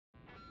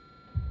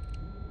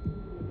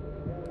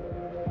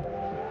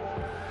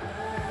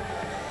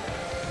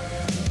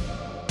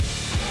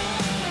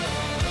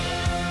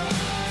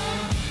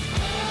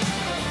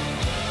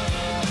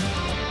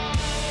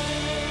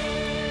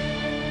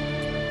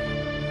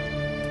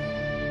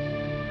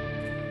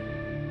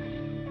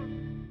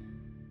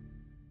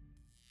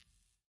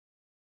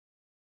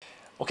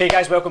Okay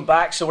guys, welcome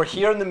back. So we're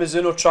here in the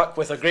Mizuno truck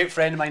with a great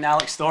friend of mine,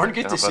 Alex Thorne.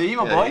 Good to see you,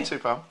 my boy. You too,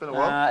 pal. Been a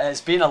while. It's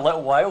been a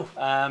little while,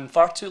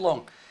 far too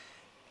long.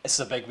 This is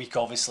a big week,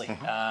 obviously.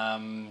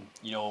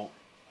 You know,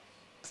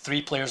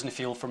 3 players in the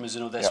field for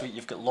Mizuno this week.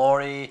 You've got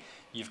Laurie,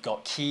 you've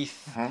got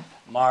Keith,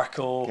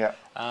 Marco.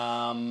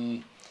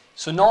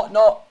 So not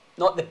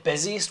the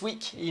busiest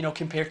week, you know,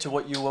 compared to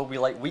what you will be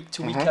like week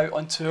to week out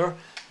on tour,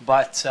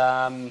 but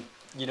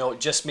you know,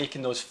 just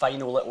making those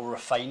final little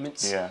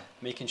refinements,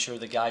 making sure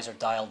the guys are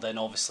dialed in,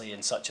 obviously,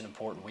 in such an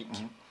important week.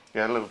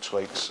 Yeah, little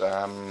tweaks.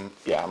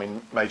 Yeah, I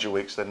mean, major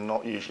weeks, they're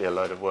not usually a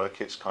load of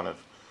work. It's kind of,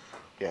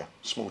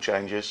 small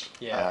changes.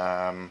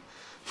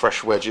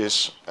 Fresh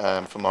wedges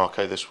for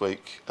Marco this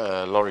week.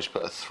 Laurie's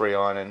put a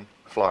 3-iron in,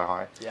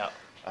 fly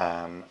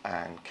high.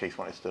 And Keith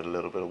wanted to do a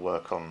little bit of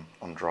work on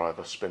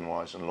driver,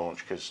 spin-wise and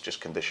launch, because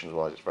just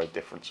conditions-wise, it's very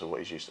different to what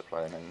he's used to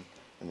playing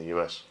in the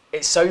US.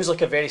 It sounds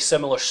like a very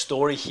similar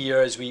story here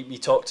as we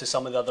talk to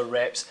some of the other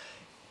reps.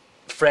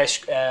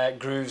 Fresh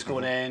grooves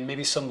going in,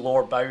 maybe some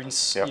lower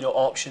bounce you know,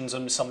 options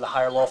on some of the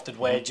higher lofted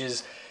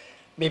wedges,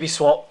 maybe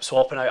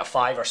swapping out a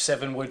 5 or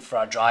 7 wood for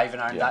a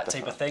driving iron, that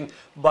type of thing.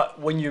 But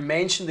when you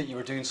mentioned that you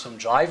were doing some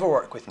driver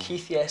work with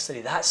Keith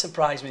yesterday, that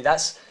surprised me.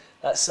 That's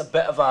a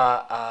bit of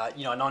a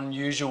you know, an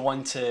unusual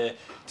one to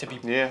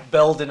be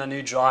building a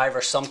new driver,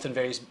 something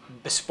very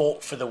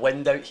bespoke for the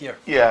wind out here.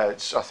 Yeah,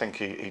 I think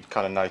he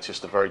kind of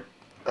noticed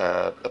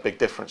a big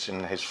difference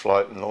in his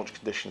flight and launch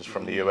conditions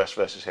from the US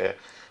versus here.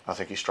 I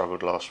think he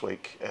struggled last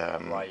week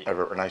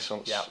over at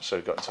Renaissance, so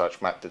he got in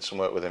touch. Matt did some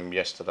work with him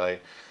yesterday,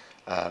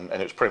 and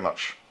it was pretty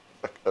much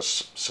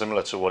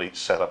similar to what he's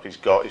set up. He's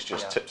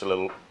just tipped a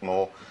little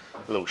more,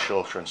 a little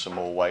shorter, and some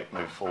more weight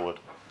moved forward.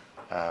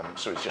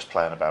 So he's just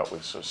playing about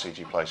with sort of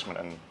CG placement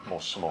and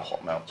some more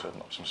hot melt to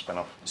knock some spin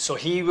off. So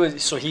he's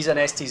an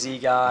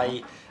STZ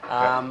guy.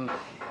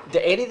 Do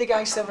any of the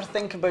guys ever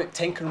think about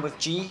tinkering with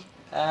G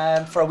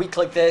for a week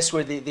like this,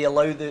 where they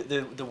allow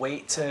the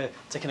weight to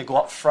kind of go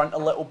up front a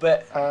little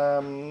bit?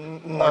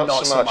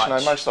 Not so much.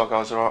 No, most of our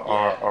guys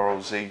are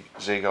all Z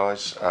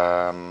guys.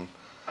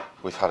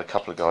 We've had a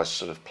couple of guys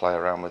sort of play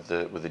around with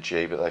the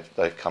G, but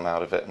they've come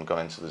out of it and gone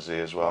into the Z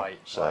as well.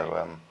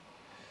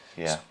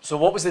 So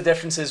what was the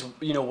differences,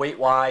 you know,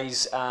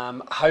 weight-wise?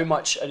 How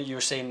much, you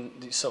were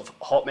saying, sort of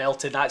hot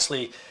melted?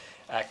 Actually,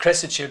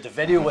 Chris had shared the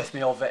video with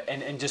me of it,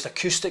 and just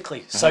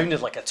acoustically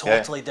sounded like a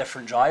totally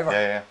different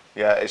driver.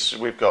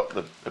 We've got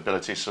the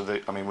ability. So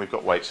I mean, we've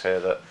got weights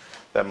here that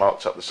they're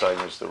marked up the same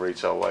as the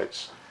retail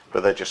weights,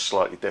 but they're just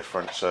slightly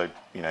different. So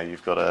you know,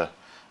 you've got a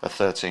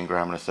 13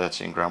 gram and a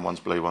 13 gram. One's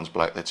blue, one's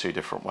black. They're 2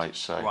 different weights.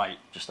 So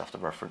just have to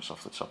reference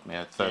off the top of my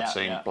head.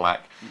 13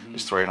 black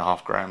is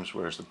 3.5 grams,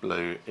 whereas the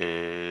blue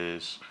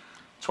is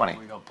 20.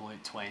 We got blue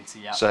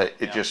 20. So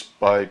it just,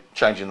 by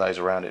changing those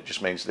around, it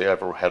just means the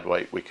overall head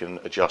weight we can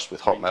adjust with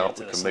hot melt.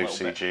 We can move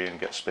CG and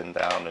get spin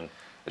down, and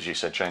as you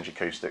said, change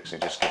acoustics.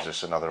 And it just gives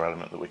us another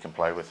element that we can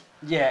play with.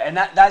 Yeah, and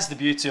that's the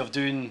beauty of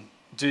doing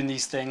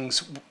these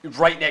things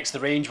right next to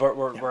the range.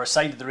 We're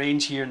assigned to the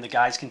range here, and the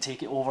guys can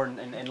take it over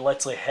and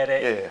literally hit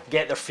it,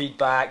 get their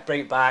feedback, bring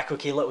it back.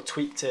 Okay, little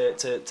tweak to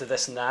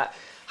this and that.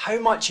 How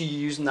much are you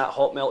using that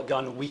hot melt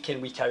gun week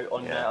in, week out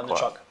on the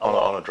truck?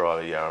 On a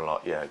driver, a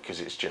lot,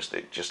 because it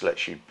just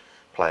lets you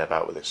play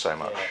about with it so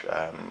much.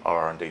 Our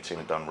R&D team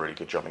have done a really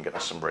good job in getting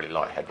us some really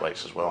light head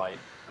weights as well.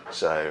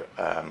 So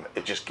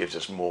it just gives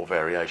us more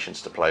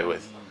variations to play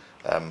with.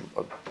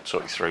 I'll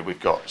talk you through. We've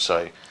got,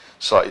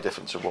 slightly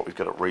different to what we've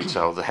got at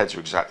retail. The heads are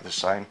exactly the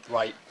same.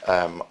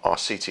 Our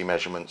CT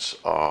measurements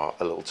are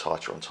a little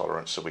tighter on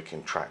tolerance, so we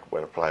can track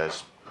where a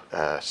player's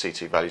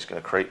CT value is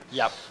going to creep.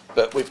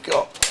 But we've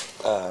got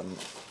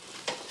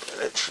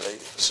literally,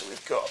 so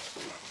we've got,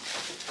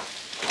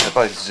 they're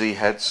both Z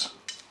heads.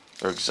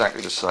 They're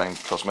exactly the same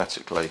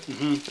cosmetically.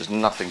 There's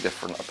nothing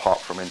different apart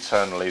from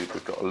internally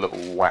we've got a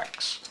little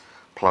wax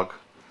plug.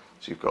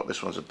 So you've got,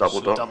 this one's a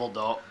double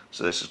dot.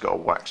 So this has got a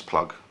wax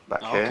plug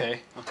back here.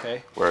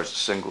 Whereas a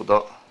single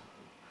dot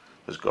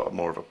has got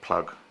more of a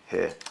plug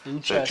here.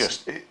 So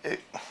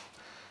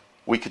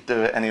we could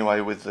do it anyway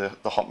with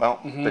the hot melt,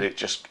 but it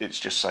just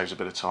saves a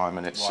bit of time,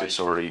 and it's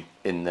already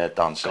in there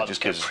done. So it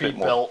just gives us a bit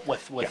more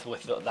with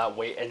that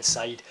weight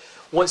inside.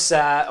 What's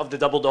of the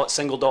double dot,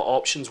 single dot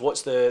options?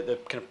 What's the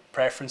kind of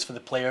preference for the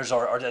players,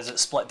 or does it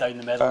split down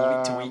the middle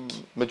week to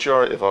week?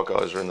 Majority of our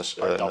guys are in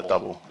the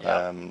double.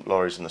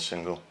 Laurie's in the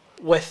single.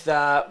 With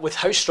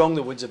how strong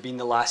the woods have been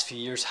the last few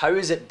years, how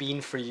has it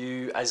been for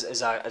you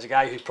as a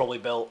guy who's probably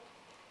built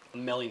a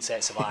million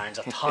sets of irons,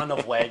 a ton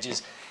of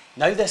wedges?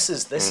 Now this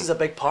is a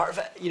big part of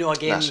it, you know,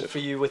 again. Massive. For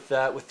you with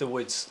the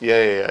woods.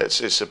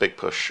 It's a big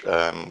push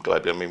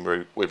globally. I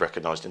mean, we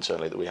recognised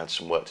internally that we had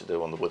some work to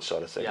do on the wood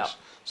side of things.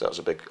 So that was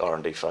a big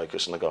R&D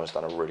focus, and the guys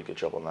done a really good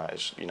job on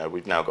that. You know,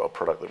 we've now got a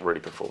product that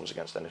really performs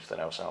against anything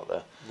else out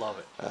there. Love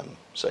it.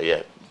 So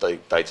yeah, day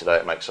to day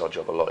it makes our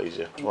job a lot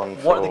easier.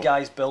 What are the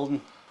guys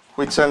building?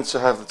 We tend to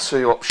have the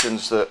two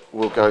options that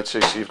we'll go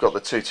to. So you've got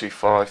the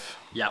 225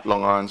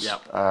 long irons.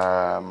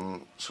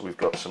 So we've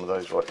got some of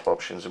those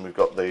options, and we've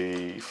got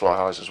the fly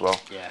highs as well.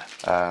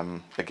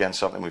 Again,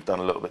 something we've done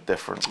a little bit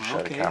different. We'll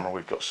show the camera.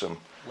 We've got some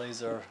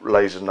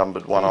laser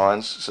numbered 1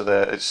 irons. So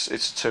it's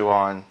a 2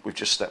 iron. We've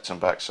just stepped them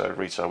back. So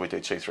retail we do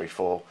 2, 3,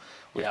 4.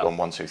 We've gone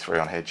 1, 2, 3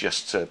 on here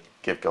just to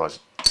give guys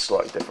a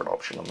slightly different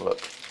option on the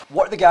look.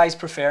 What are the guys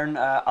preferring,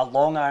 a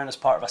long iron as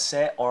part of a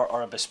set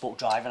or a bespoke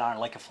driving iron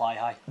like a fly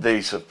high?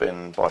 These have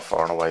been by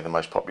far and away the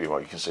most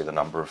popular. You can see the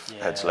number of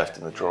heads left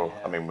in the drawer.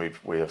 I mean,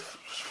 we have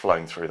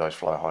flown through those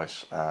fly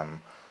highs.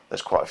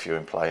 There's quite a few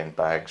in play in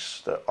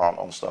bags that aren't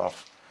on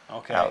staff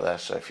out there.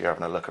 So if you're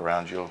having a look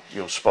around,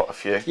 you'll spot a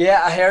few.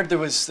 Yeah, I heard there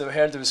was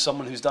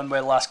someone who's done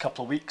well the last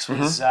couple of weeks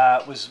was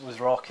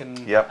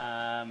rocking.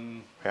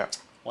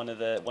 One of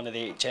the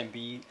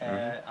HMB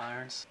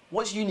irons.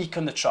 What's unique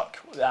on the truck?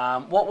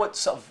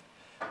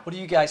 What do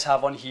you guys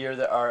have on here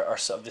that are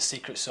sort of the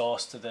secret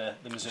sauce to the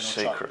Mizuno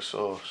truck? Secret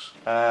sauce.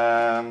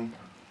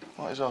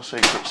 What is our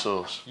secret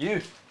sauce?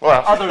 You.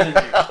 Well, other than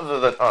you. Other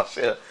than us,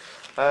 yeah.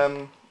 I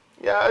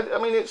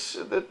mean, it's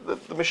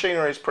the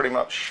machinery is pretty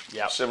much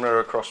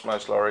similar across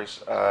most lorries.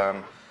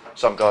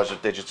 Some guys are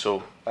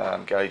digital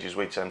gauges.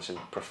 We tend to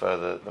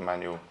prefer the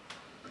manual.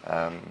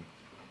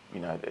 You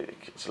know,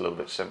 it's a little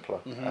bit simpler.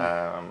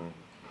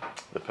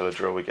 The pillar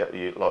drill we get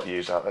a lot of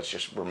use out. That's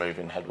just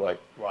removing head weight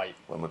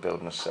when we're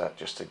building a set,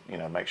 just to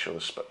make sure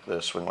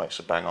the swing weights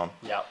are bang on.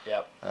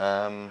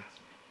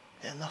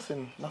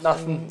 Nothing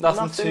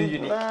too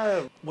unique.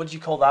 No. What do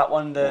you call that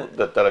one? The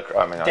Delacruz.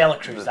 I mean,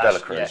 Delacruz.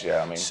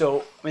 Delacruz. I mean.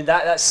 So I mean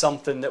that's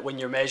something that when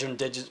you're measuring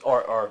digits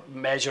or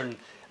measuring,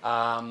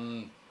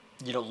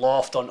 you know,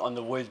 loft on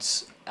the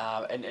woods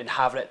and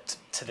having it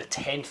to the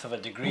 10th of a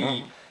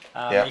degree.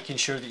 Making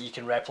sure that you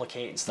can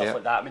replicate and stuff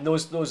like that. I mean,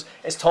 those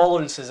it's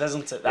tolerances,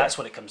 isn't it? That's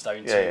what it comes down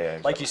to.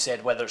 Exactly. Like you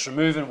said, whether it's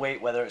removing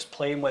weight, whether it's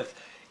playing with,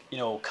 you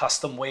know,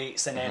 custom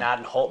weights and then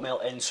adding hot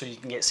melt in so you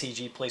can get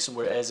CG placement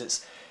where it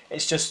is.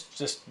 It's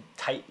just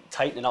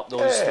tightening up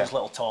those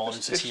little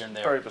tolerances here and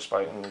there. Very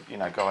bespoke, and you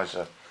know, guys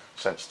are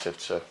sensitive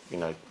to, you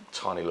know,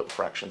 tiny little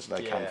fractions, and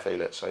they can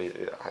feel it. So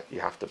you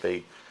have to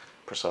be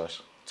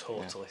precise.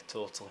 Totally.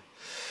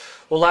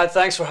 Well, lad,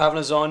 thanks for having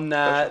us on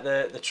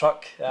the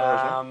truck.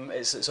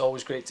 It's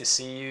always great to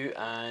see you,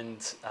 and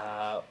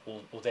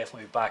we'll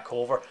definitely be back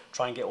over.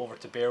 Try and get over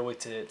to Bearwood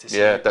to see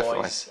you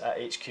boys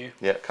at HQ.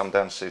 Yeah, come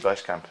down to see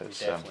base camp.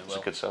 It's a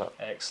good setup.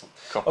 Excellent.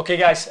 Cool. Okay,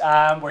 guys,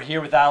 we're here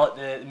with Alex,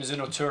 the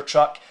Mizuno Tour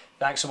truck.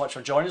 Thanks so much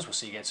for joining us. We'll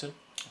see you again soon.